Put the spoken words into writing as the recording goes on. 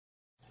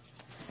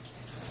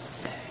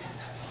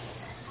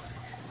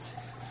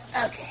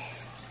Okay.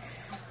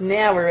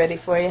 Now we're ready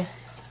for you.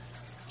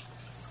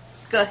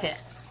 Go ahead.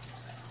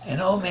 An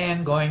old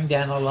man going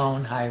down a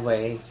lone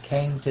highway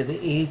came to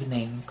the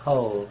evening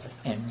cold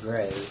and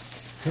gray,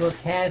 to a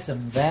chasm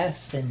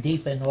vast and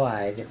deep and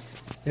wide,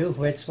 through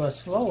which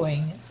was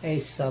flowing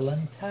a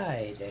sullen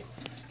tide.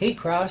 He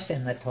crossed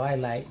in the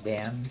twilight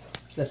dim.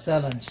 The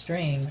sullen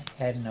stream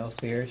had no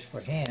fears for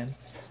him,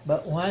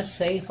 but once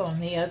safe on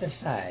the other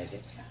side,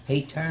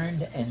 he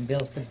turned and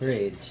built a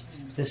bridge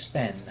to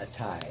span the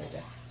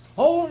tide.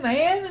 "Old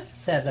man,"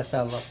 said a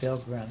fellow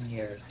pilgrim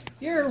near,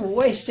 "you're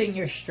wasting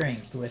your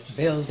strength with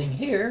building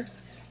here.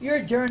 Your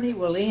journey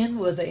will end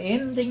with the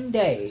ending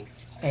day,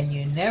 and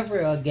you never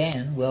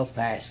again will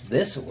pass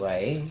this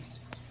way.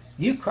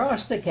 You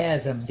crossed the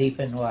chasm deep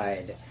and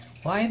wide.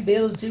 Why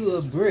build you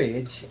a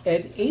bridge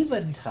at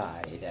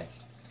eventide?"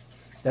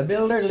 The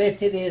builder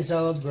lifted his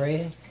old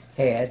gray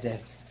head.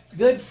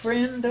 "Good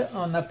friend,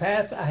 on the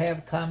path I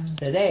have come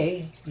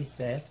today," he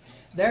said,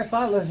 "there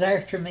follows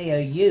after me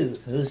a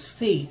youth whose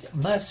feet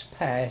must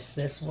pass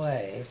this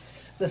way.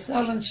 The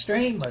sullen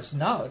stream was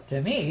naught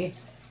to me,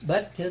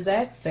 but to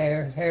that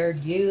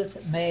fair-haired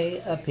youth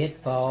may a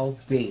pitfall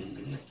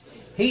be.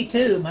 He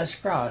too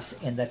must cross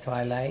in the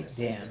twilight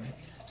dim.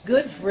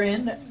 Good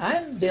friend,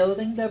 I'm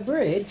building the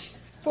bridge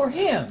for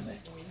him."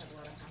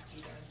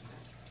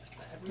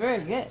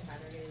 Very good.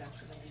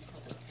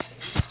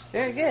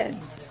 Very good.